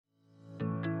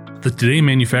The Today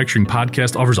Manufacturing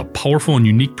podcast offers a powerful and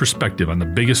unique perspective on the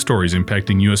biggest stories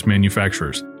impacting U.S.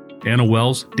 manufacturers. Anna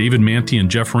Wells, David Manti,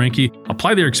 and Jeff Ranke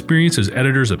apply their experience as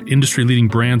editors of industry-leading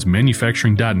brands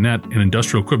Manufacturing.net and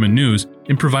Industrial Equipment News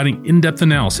in providing in-depth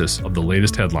analysis of the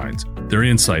latest headlines. Their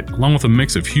insight, along with a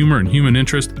mix of humor and human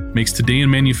interest, makes Today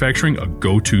in Manufacturing a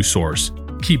go-to source.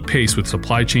 Keep pace with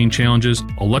supply chain challenges,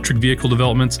 electric vehicle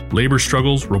developments, labor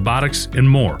struggles, robotics, and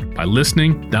more by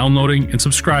listening, downloading, and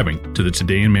subscribing to the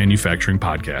Today in Manufacturing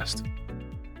podcast.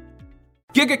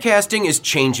 Gigacasting is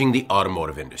changing the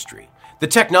automotive industry. The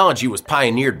technology was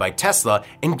pioneered by Tesla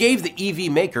and gave the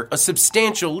EV maker a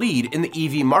substantial lead in the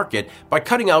EV market by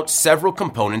cutting out several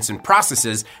components and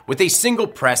processes with a single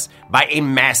press by a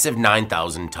massive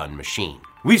 9,000-ton machine.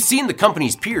 We've seen the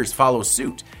company's peers follow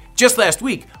suit. Just last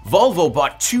week, Volvo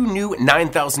bought 2 new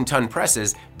 9,000-ton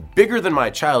presses, bigger than my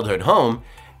childhood home,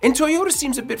 and Toyota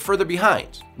seems a bit further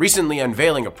behind, recently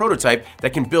unveiling a prototype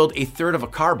that can build a third of a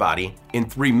car body in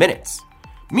 3 minutes.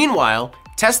 Meanwhile,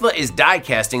 Tesla is die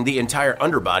casting the entire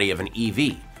underbody of an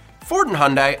EV. Ford and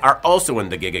Hyundai are also in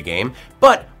the Giga game,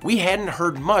 but we hadn't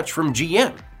heard much from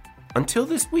GM until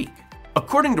this week.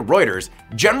 According to Reuters,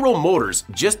 General Motors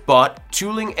just bought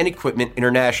Tooling and Equipment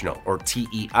International, or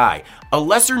TEI, a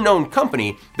lesser-known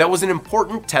company that was an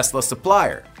important Tesla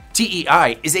supplier.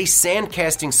 TEI is a sand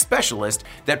casting specialist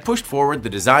that pushed forward the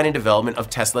design and development of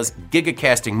Tesla's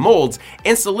gigacasting molds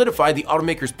and solidified the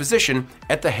automaker's position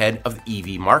at the head of the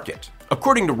EV market.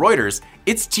 According to Reuters,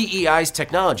 it's TEI's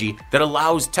technology that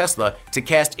allows Tesla to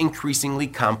cast increasingly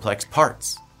complex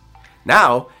parts.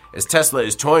 Now, as Tesla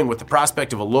is toying with the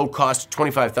prospect of a low-cost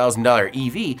 $25,000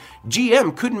 EV,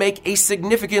 GM could make a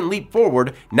significant leap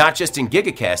forward not just in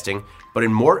gigacasting, but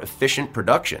in more efficient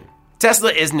production.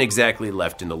 Tesla isn't exactly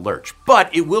left in the lurch,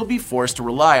 but it will be forced to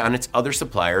rely on its other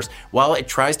suppliers while it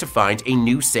tries to find a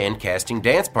new sand-casting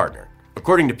dance partner.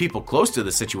 According to people close to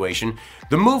the situation,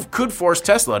 the move could force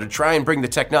Tesla to try and bring the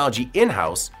technology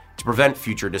in-house to prevent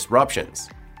future disruptions.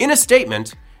 In a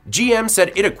statement, GM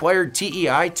said it acquired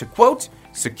TEI to, quote,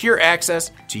 secure access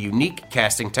to unique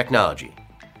casting technology.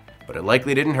 But it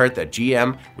likely didn't hurt that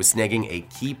GM was snagging a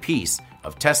key piece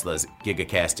of Tesla's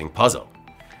gigacasting puzzle.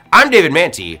 I'm David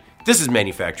Manti. This is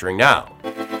Manufacturing Now.